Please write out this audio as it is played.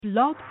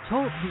Blog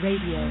Talk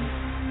Radio.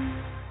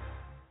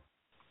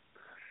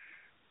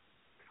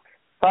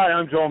 Hi,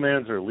 I'm Joel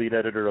Manzer, lead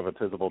editor of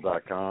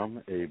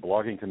Autisable.com, a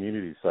blogging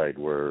community site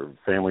where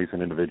families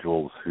and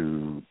individuals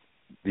who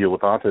deal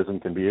with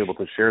autism can be able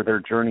to share their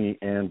journey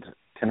and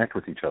connect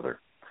with each other.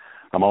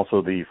 I'm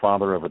also the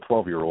father of a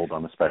 12-year-old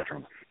on the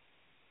spectrum.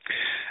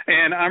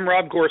 And I'm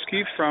Rob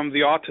Gorski from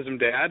the Autism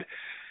Dad,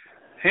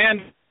 and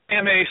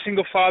am a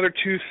single father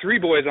to 3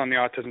 boys on the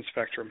autism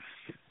spectrum.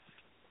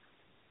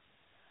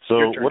 So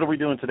what are we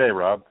doing today,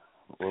 Rob?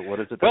 What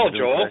is it that we're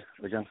doing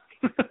today again?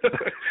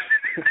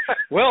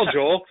 Well,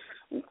 Joel,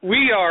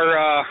 we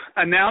are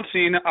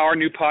announcing our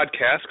new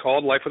podcast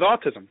called Life with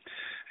Autism.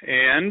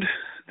 And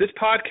this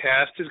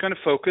podcast is going to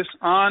focus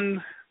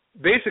on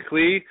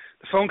basically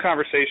the phone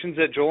conversations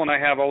that Joel and I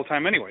have all the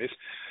time anyways.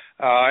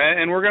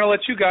 And we're going to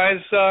let you guys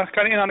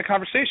kind of in on the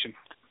conversation.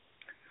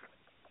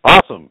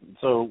 Awesome.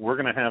 So we're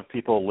going to have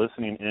people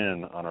listening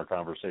in on our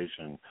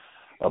conversation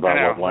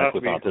about what life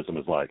with autism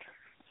is like.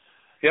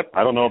 Yep.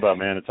 I don't know about,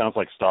 man. It sounds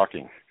like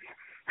stalking.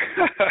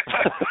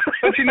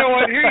 But you know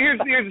what? Here's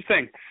the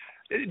thing.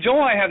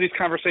 Joel and I have these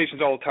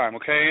conversations all the time,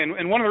 okay?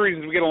 And one of the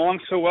reasons we get along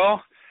so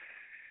well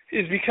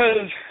is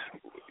because,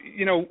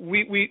 you know,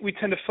 we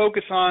tend to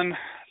focus on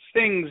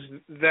things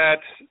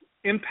that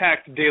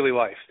impact daily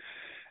life.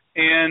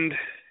 And,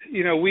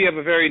 you know, we have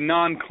a very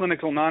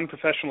non-clinical,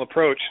 non-professional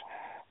approach.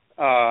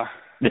 Yeah,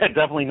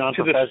 definitely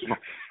non-professional.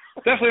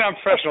 Definitely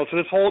non-professional to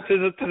this whole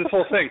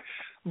thing.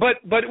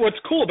 But what's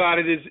cool about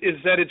it is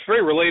that it's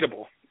very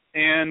relatable.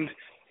 And,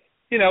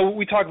 you know,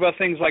 we talk about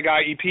things like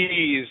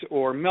IEPs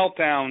or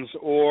meltdowns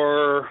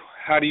or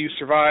how do you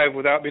survive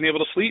without being able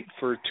to sleep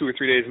for 2 or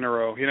 3 days in a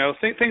row, you know,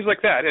 things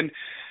like that.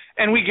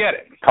 And we get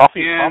it.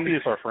 Coffee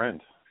is our friend.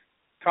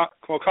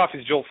 Well,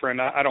 coffee's Joel's friend.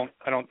 I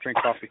don't drink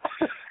coffee.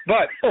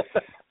 But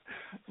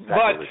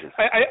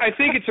I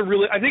think it's a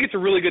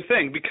really good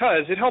thing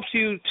because it helps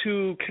you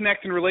to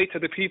connect and relate to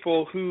the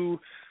people who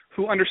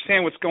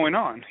understand what's going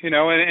on, you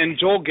know, and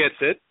Joel gets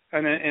it,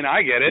 and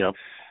I get it. Yep.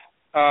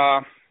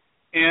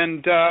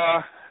 And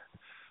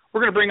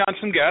we're going to bring on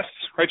some guests,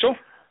 right, Joel?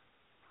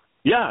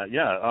 Yeah.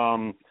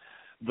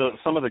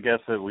 Some of the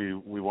guests that we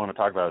want to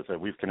talk about is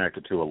that we've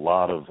connected to a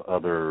lot of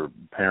other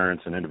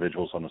parents and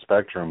individuals on the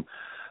spectrum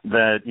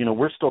that, you know,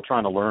 we're still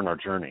trying to learn our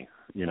journey,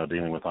 you know,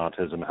 dealing with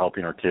autism,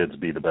 helping our kids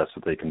be the best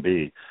that they can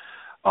be.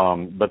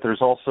 But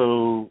there's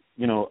also,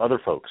 you know, other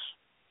folks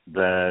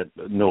that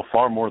know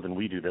far more than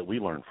we do that we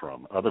learn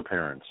from, other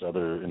parents,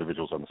 other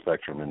individuals on the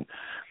spectrum.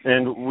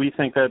 And we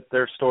think that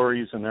their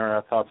stories and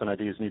their thoughts and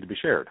ideas need to be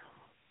shared.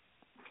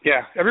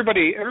 Yeah,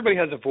 everybody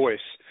has a voice.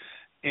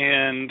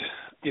 And,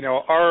 you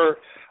know, our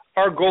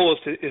goal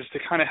is to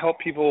kind of help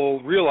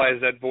people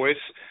realize that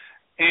voice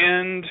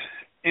and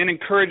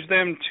encourage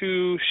them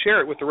to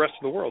share it with the rest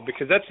of the world,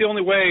 because that's the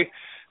only way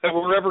that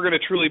we're ever going to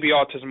truly be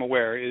autism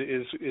aware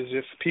is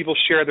if people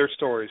share their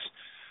stories.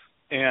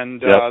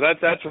 And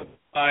that's what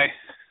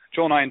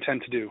Joel and I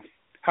intend to do.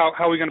 How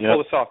are we going to pull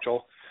this off,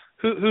 Joel?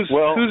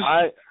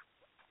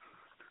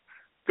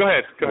 Go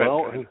ahead.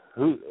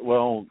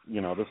 Well,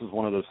 you know, this is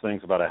one of those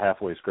things about a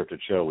halfway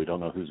scripted show. We don't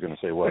know who's going to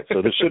say what.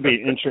 So this should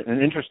be an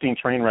interesting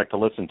train wreck to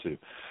listen to.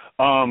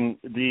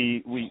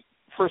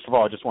 First of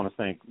all, I just want to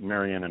thank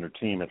Marianne and her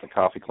team at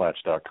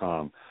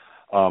thecoffeeclatch.com.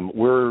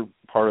 We're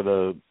part of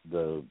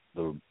the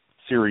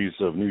series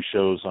of new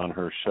shows on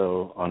her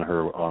show, on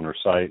her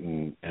site,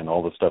 and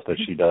all the stuff that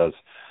she does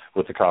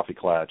with the Coffee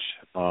Clatch.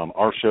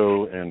 Our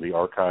show and the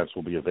archives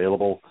will be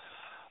available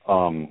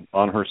on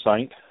her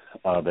site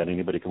that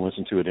anybody can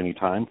listen to at any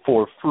time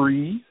for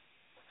free.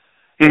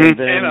 Mm-hmm. And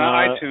then,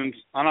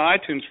 on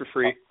iTunes for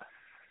free.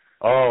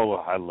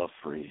 Oh, I love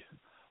free.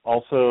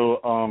 Also,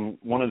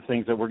 one of the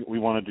things that we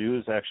want to do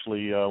is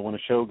actually when a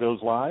show goes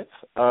live,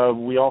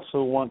 we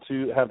also want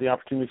to have the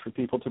opportunity for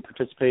people to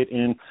participate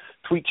in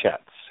tweet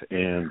chats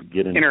and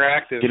get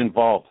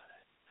involved.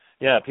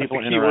 Yeah, people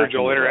interacting.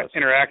 Joel,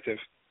 interactive.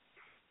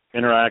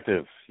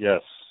 Interactive,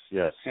 yes,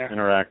 yeah.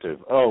 Interactive.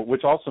 Oh,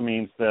 which also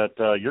means that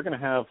you're going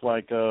to have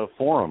like a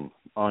forum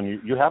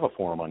you have a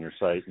forum on your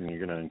site, and we're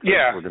going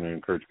to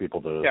encourage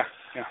people to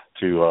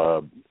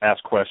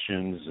ask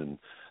questions and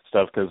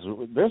stuff, because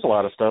there's a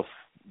lot of stuff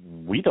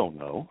we don't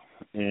know,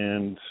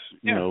 and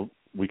you know,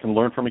 we can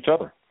learn from each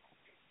other.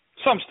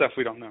 Some stuff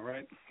we don't know,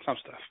 right? Some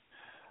stuff.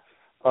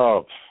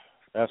 Oh,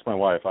 ask my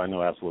wife. I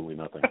know absolutely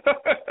nothing.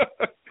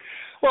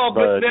 Well,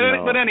 but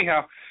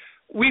anyhow,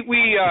 we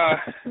you know,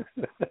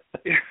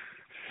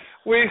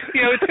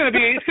 it's going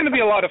to be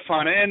a lot of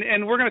fun,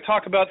 and we're going to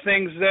talk about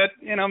things that,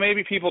 you know,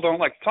 maybe people don't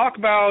like to talk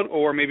about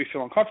or maybe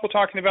feel uncomfortable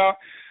talking about,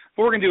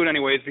 but we're going to do it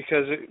anyways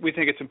because we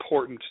think it's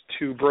important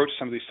to broach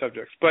some of these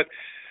subjects. But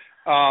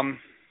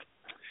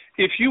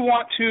if you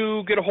want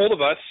to get a hold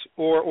of us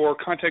or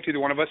contact either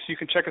one of us, you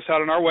can check us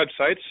out on our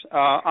websites.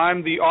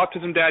 I'm the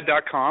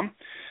autismdad.com,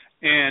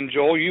 and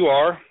Joel, you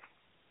are?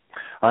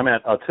 I'm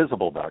at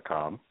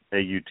autisable.com,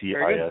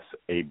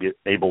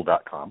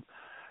 AUTIS-able.com.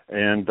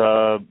 And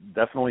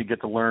definitely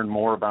get to learn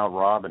more about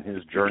Rob and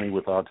his journey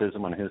with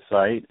autism on his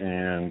site,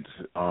 and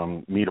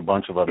meet a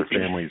bunch of other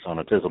families on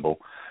Autisable.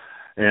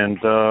 And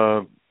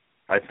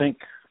I think,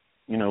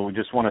 we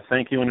just want to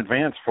thank you in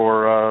advance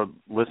for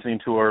listening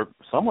to our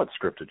somewhat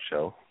scripted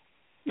show.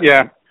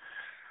 Yeah.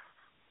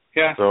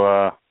 Yeah.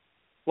 So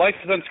life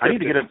is unscripted. I need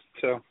to get it.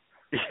 So.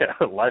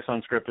 Yeah, life's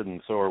unscripted,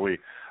 and so are we.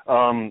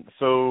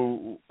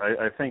 So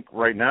I think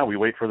right now we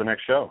wait for the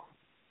next show.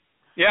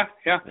 Yeah.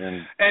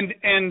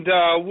 And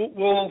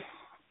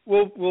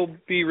we'll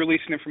be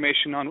releasing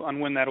information on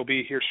when that'll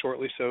be here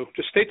shortly. So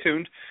just stay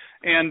tuned.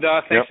 And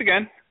thanks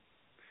again.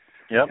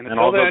 Yep. And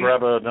I'll go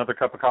grab another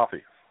cup of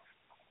coffee.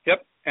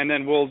 Yep. And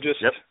then we'll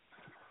just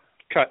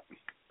cut.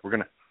 We're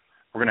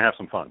gonna have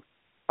some fun.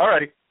 All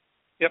righty.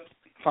 Yep.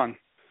 Fun.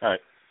 All right.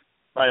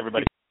 Bye,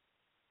 everybody.